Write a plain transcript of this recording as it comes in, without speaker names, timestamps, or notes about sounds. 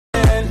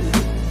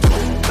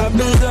I've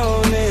been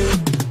zoning,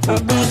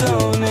 I've been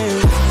zoning.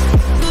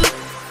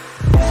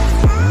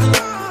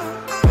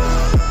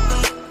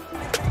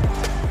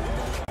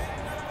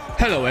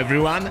 Hello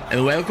everyone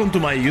and welcome to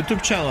my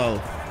YouTube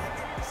channel.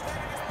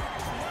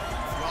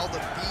 Well, the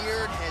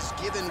beard has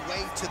given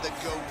way to the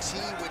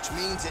goatee, which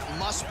means it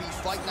must be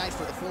fight night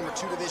for the former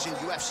two-division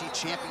UFC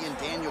champion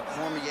Daniel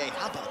Cormier.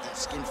 How about that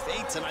skin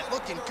fade tonight?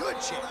 Looking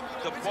good, champ.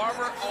 The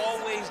barber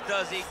always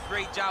does a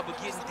great job of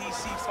getting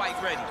DC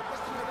fight ready.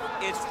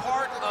 It's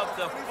part of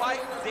the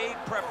fight day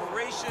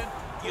preparation.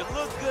 You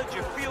look good,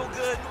 you feel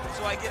good,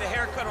 so I get a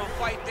haircut on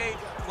fight day.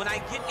 When I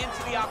get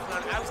into the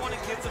octagon, I want to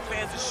give the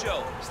fans a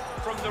show.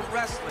 From the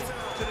wrestling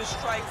to the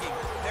striking,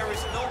 there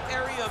is no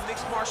area of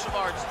mixed martial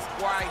arts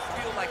where I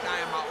feel like I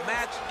am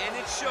outmatched, and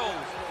it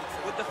shows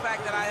with the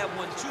fact that I have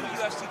won 2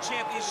 UFC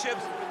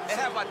championships and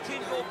have about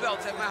 10 gold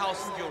belts at my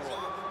house in Gilroy.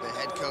 The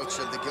head coach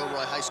of the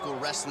Gilroy High School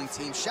wrestling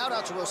team. Shout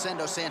out to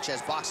Rosendo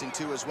Sanchez Boxing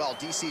too as well.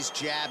 DC's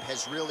jab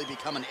has really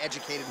become an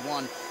educated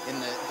one in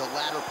the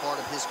latter part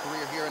of his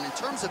career here. And in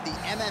terms of the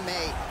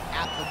MMA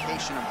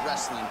application of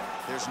wrestling,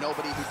 there's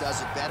nobody who does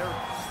it better.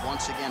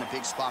 Once again, a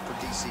big spot for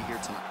DC here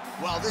tonight.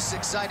 Well, this is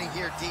exciting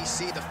here,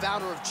 DC. The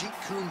founder of Jeet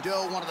Kune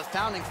Do, one of the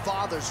founding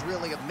fathers,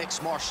 really, of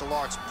mixed martial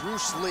arts,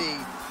 Bruce Lee,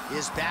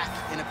 is back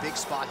in a big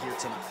spot here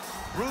tonight.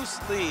 Bruce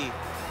Lee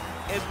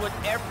is what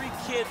every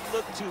kid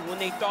looked to when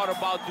they thought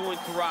about doing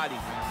karate.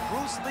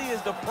 Bruce Lee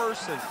is the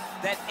person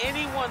that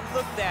anyone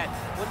looked at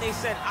when they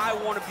said, I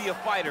want to be a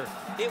fighter.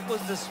 It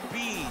was the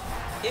speed,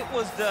 it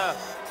was the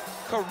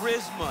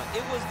charisma,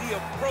 it was the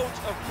approach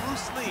of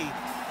Bruce Lee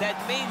that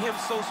made him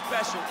so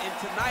special. And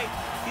tonight,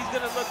 he's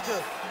going to look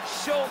to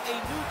show a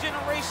new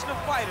generation of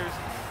fighters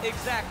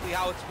exactly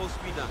how it's supposed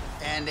to be done.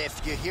 And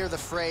if you hear the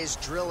phrase,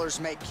 drillers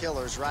make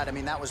killers, right? I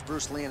mean, that was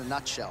Bruce Lee in a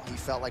nutshell. He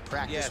felt like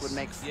practice would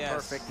make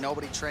perfect.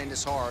 Nobody trained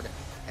as hard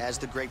as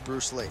the great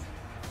Bruce Lee.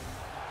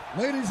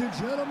 Ladies and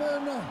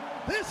gentlemen,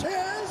 this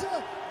is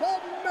the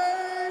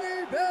main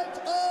event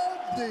of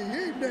the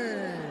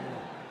evening.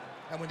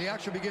 And when the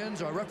action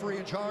begins, our referee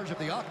in charge of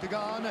the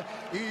Octagon,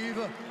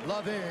 Yves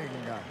Loving.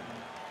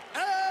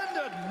 And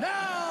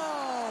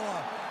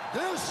now,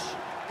 this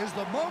is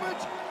the moment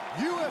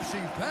UFC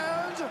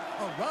fans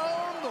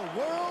around the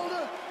world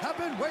have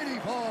been waiting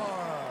for.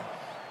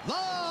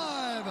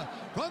 Live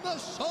from the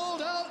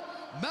sold-out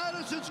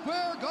Madison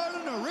Square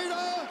Garden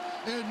Arena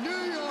in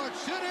New York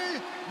City,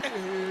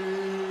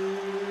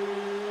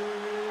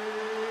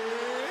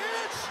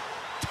 it's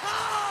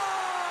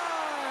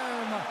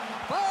time!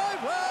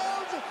 5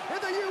 rounds in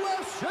the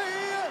UFC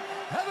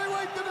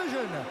heavyweight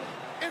division.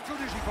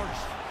 Introducing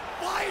first,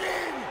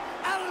 fighting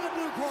out of the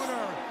blue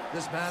corner.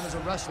 This man is a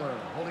wrestler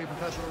holding a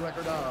professional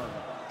record of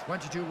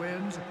 22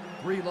 wins,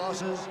 3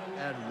 losses,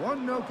 and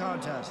 1 no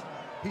contest.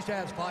 He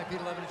stands 5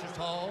 feet 11 inches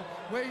tall,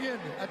 weighing in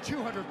at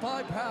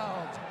 205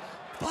 pounds.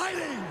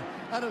 Fighting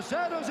out of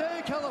San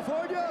Jose,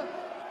 California,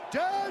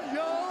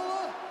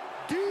 Daniel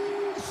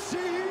D.C.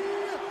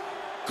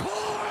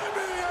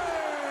 Cormier.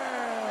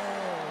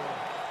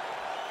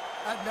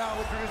 And now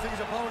introducing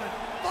his opponent,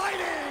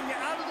 fighting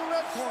out of the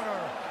red corner.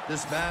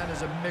 This man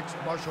is a mixed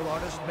martial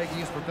artist making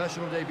his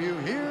professional debut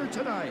here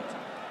tonight.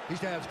 He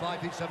stands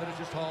 5 feet 7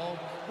 inches tall,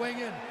 weighing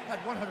in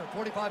at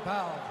 145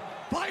 pounds.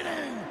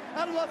 Fighting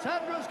out of Los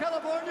Angeles,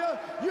 California,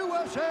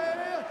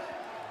 USA,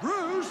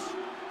 Bruce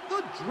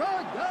the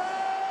Dragon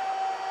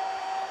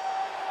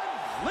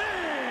Lee.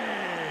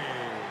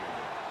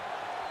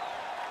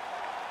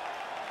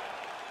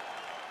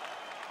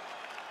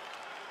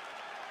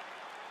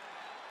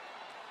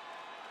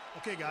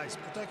 Okay, guys,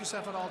 protect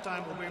yourself at all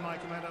time, obey my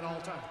command at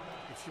all time.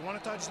 If you want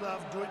to touch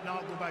love, do it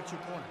now, go back to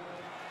your corner.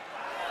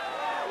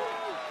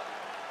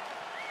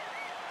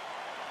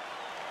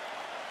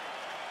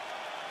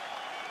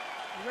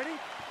 You ready? You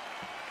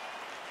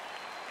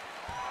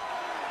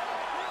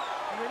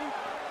ready?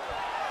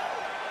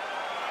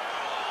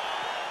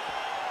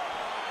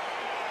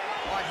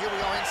 All right, here we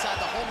are inside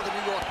the home of the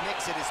New York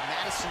Knicks. It is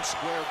Madison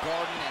Square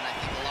Garden, and I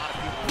think a lot of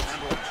people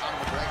remember when Conor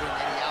McGregor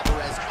and Eddie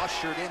Alvarez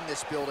ushered in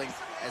this building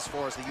as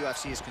far as the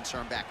UFC is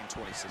concerned back in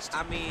 2016.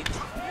 I mean,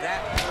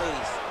 that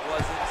place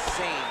was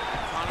insane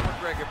when Conor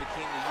McGregor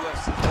became the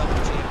UFC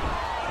double champion.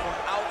 From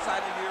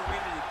outside of the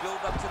arena to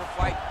build up to the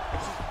fight,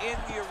 to in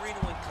the arena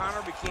when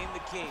Conor became the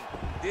king.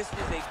 This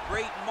is a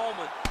great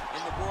moment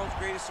in the world's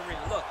greatest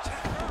arena. Look,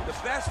 the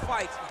best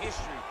fights in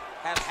history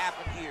have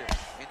happened here.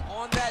 And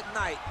on that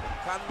night,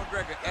 Conor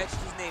McGregor etched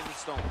his name in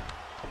stone.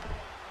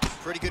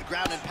 Pretty good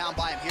ground and pound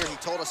by him here. He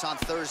told us on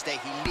Thursday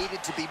he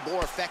needed to be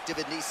more effective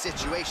in these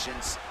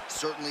situations.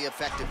 Certainly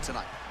effective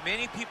tonight.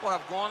 Many people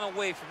have gone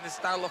away from this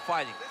style of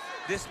fighting.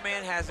 This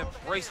man has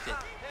embraced it,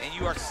 and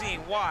you are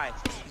seeing why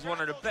he's one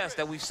of the best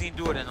that we've seen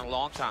do it in a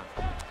long time.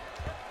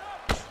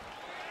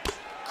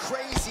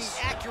 Crazy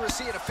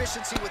accuracy and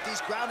efficiency with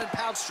these ground and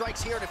pound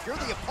strikes here, and if you're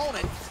the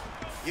opponent,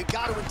 you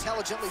got to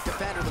intelligently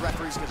defend or the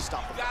referee's going to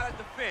stop him. You got to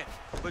defend,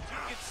 but you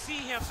can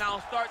see him now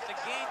start to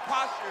gain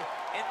posture,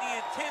 and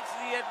the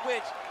intensity at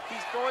which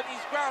he's throwing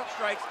these ground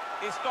strikes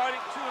is starting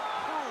to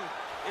improve.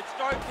 It's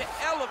starting to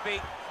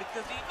elevate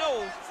because he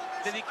knows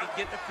then he can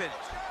get the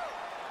finish.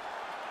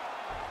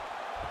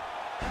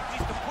 He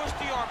needs to push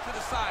the arm to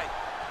the side,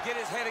 get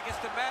his head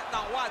against the mat.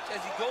 Now watch,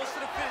 as he goes to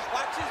the finish,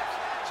 watch his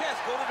chest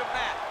go to the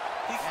mat.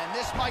 And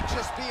this might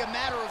just be a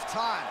matter of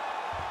time.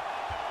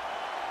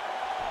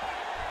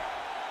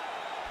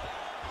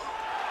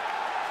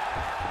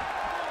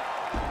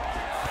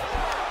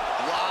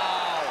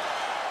 Wow.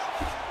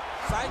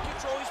 Side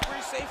control is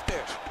pretty safe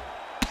there.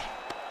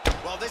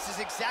 Well, this is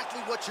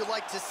exactly what you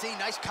like to see.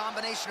 Nice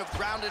combination of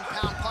ground and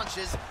pound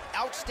punches.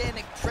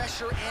 Outstanding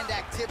pressure and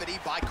activity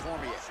by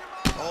Cormier.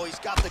 Oh, he's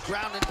got the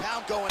ground and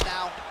pound going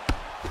now.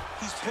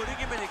 He's putting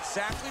him in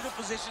exactly the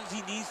positions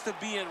he needs to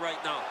be in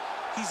right now.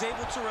 He's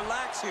able to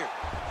relax here.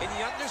 And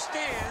he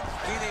understands,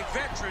 being a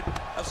veteran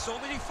of so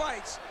many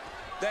fights,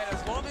 that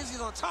as long as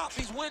he's on top,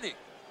 he's winning.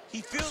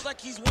 He feels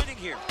like he's winning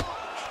here.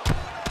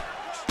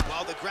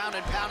 Well, the ground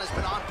and pound has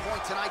been on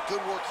point tonight. Good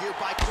work here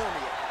by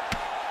Cormier.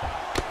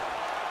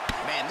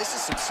 Man, this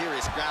is some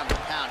serious ground and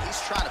pound.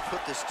 He's trying to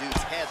put this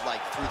dude's head,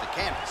 like, through the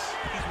canvas.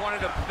 He's one of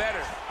the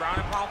better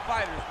ground and pound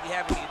fighters we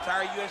have in the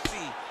entire UFC,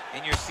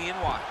 and you're seeing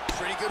why.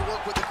 Pretty good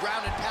work with the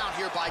ground and pound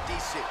here by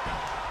DC.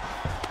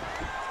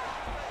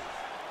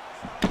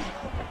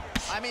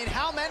 I mean,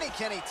 how many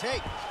can he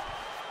take?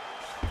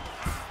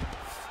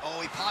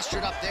 Oh, he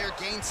postured up there,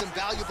 gained some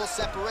valuable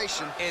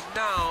separation. And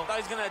now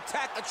he's going to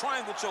attack a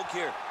triangle choke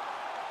here.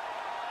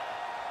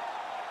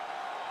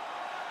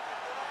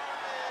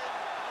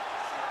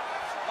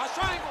 Watch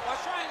triangle,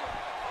 watch triangle.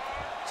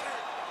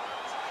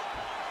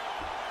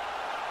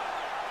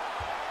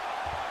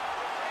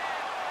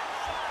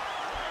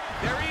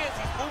 There he is,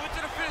 he's moving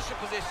to the finisher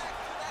position.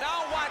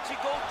 Now watch, he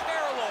go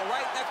parallel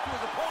right next to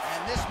his opponent.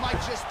 And this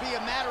might just be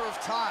a matter of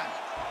time.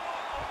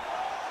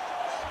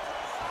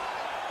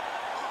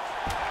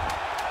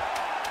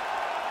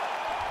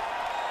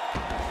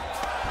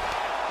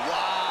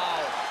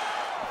 Wow.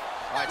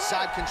 All right,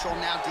 side control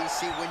now,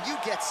 DC. When you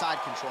get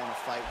side control in a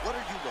fight, what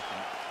are you looking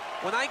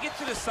at? When I get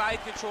to the side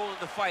control in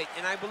the fight,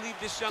 and I believe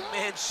this young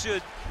man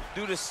should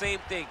do the same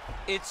thing,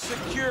 it's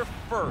secure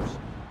first.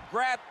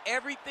 Grab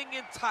everything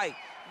in tight.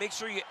 Make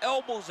sure your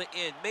elbows are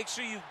in. Make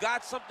sure you've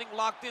got something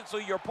locked in so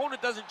your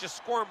opponent doesn't just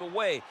squirm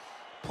away.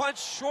 Punch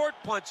short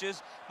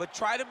punches, but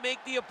try to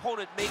make the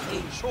opponent make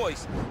a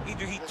choice.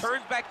 Either he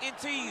turns back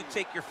into you, you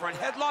take your front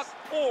headlock,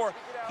 or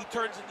he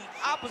turns in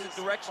the opposite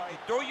direction. You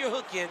throw your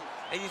hook in,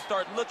 and you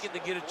start looking to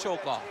get a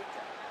choke off.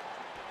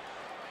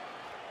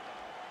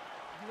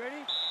 You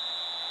ready?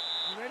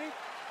 You ready?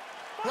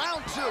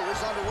 Round 2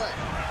 is underway.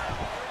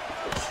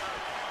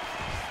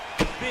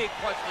 Big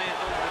punch lands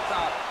over the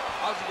top.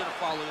 How's he gonna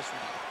follow this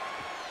one?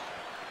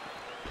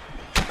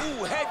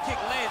 Ooh, head kick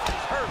lands,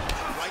 he's hurt.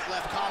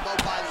 Right-left combo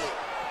by Lee.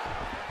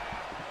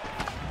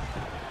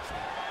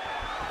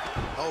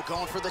 Oh,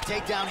 going for the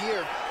takedown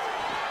here.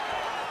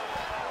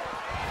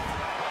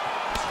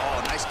 Oh,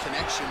 nice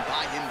connection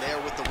by him there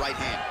with the right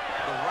hand.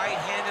 The right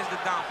hand is the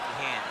dominant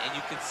hand, and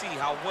you can see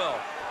how well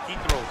he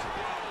throws it.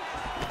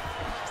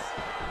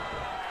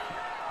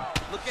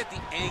 Look at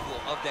the angle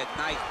of that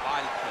nice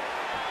body kick.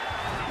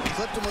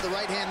 Clipped him with the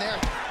right hand there.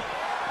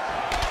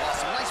 Oh,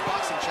 some nice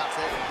boxing chops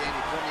there from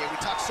Daniel Cormier. We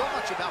talk so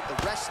much about the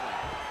wrestling.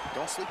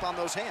 Don't sleep on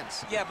those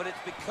hands. Yeah, but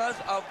it's because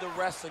of the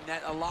wrestling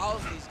that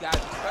allows these guys,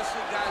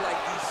 especially a guy like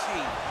DC,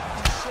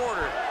 who's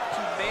shorter,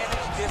 to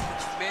manage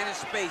distance, manage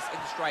space in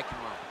the striking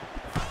round.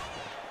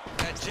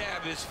 That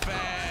jab is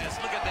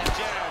fast. Look at that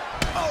jab.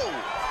 Oh!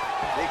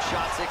 Big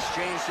shots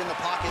exchanged in the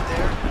pocket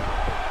there.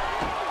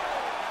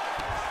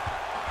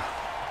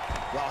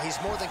 Well,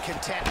 he's more than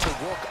content to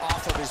work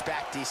off of his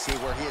back, DC,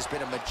 where he has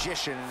been a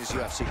magician in his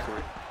UFC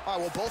career. All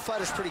right, well, both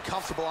fighters pretty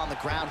comfortable on the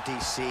ground,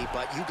 DC,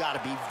 but you got to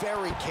be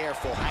very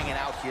careful hanging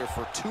out here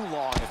for too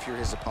long if you're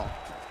his opponent.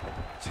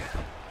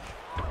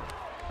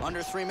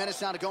 Under 3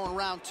 minutes now to go in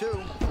round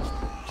 2.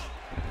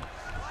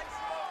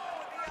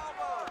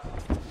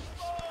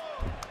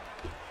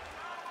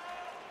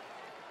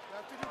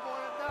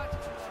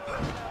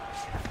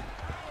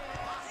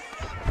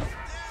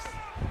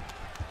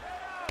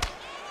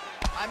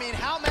 I mean,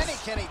 how many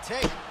can he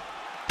take?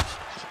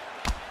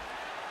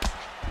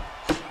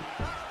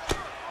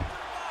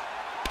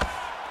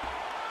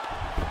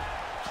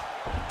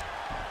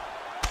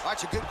 All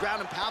right, a good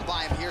ground and pound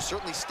by him here,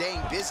 certainly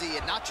staying busy,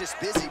 and not just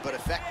busy, but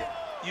effective.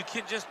 You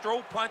can just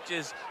throw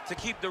punches to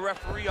keep the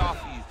referee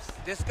off of you.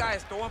 This guy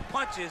is throwing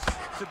punches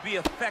to be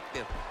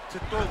effective, to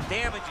throw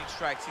damaging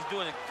strikes. He's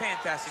doing a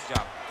fantastic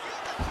job.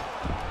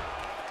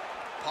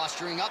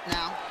 Posturing up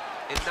now.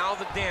 And now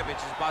the damage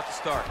is about to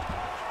start.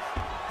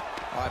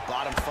 All right,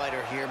 bottom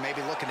fighter here,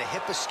 maybe looking to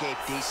hip escape,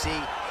 DC.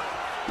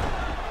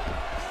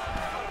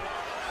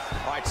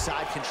 All right,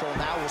 side control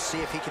now. We'll see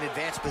if he can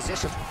advance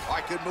position. All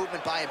right, good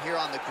movement by him here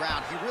on the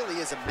ground. He really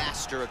is a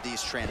master of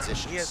these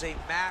transitions. He is a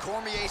master.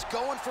 Cormier's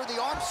going for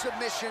the arm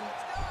submission.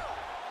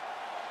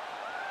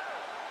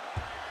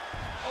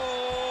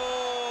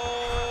 Oh!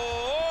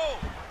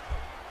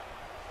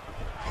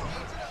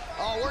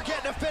 Oh, we're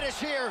getting a finish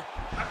here.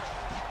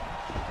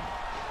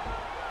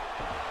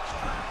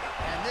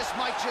 And this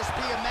might just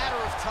be a matter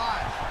of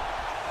time.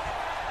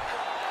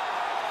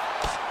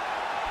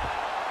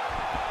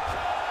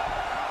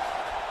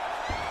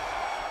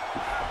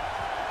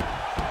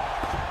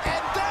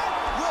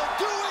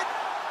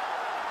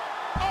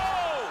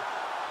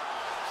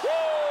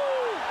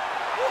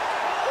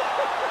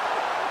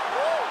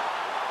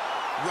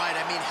 Right,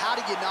 I mean, how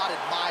do you not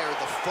admire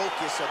the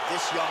focus of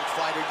this young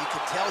fighter? You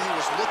could tell he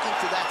was looking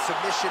for that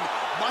submission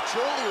much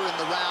earlier in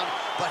the round,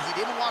 but he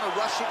didn't want to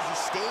rush it. He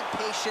stayed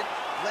patient,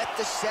 let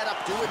the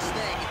setup do its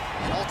thing,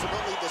 and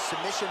ultimately the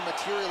submission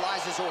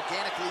materializes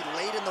organically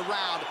late in the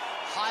round.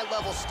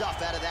 High-level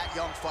stuff out of that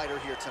young fighter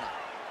here tonight.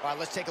 All right,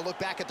 let's take a look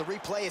back at the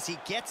replay as he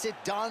gets it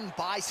done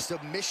by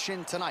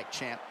submission tonight,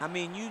 champ. I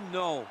mean, you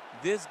know,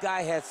 this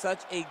guy has such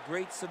a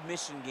great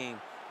submission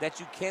game that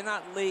you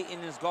cannot lay in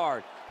his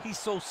guard. He's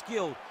so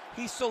skilled,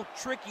 he's so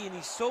tricky, and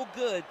he's so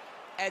good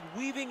at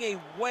weaving a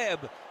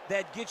web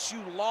that gets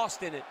you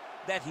lost in it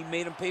that he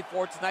made him pay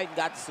for it tonight and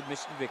got the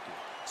submission victory.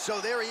 So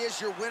there he is,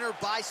 your winner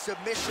by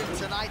submission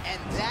tonight, and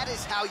that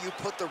is how you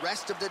put the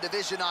rest of the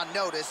division on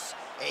notice.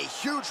 A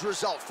huge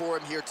result for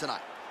him here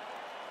tonight.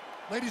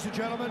 Ladies and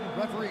gentlemen,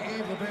 referee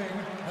Yves Leving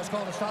has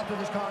called a stop to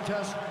this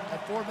contest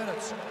at 4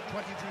 minutes,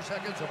 22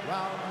 seconds of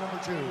round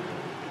number 2.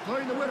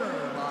 Declaring the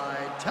winner by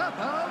tap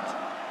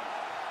out,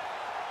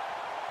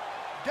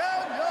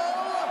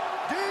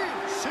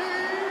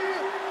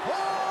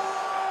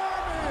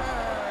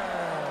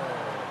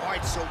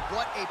 So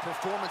what a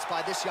performance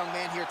by this young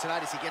man here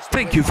tonight as he gets.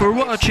 Thank you for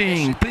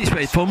watching. Please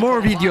wait for more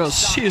videos.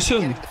 See you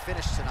soon. Getting the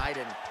finish tonight,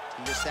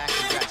 and just that,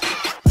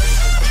 congratulations.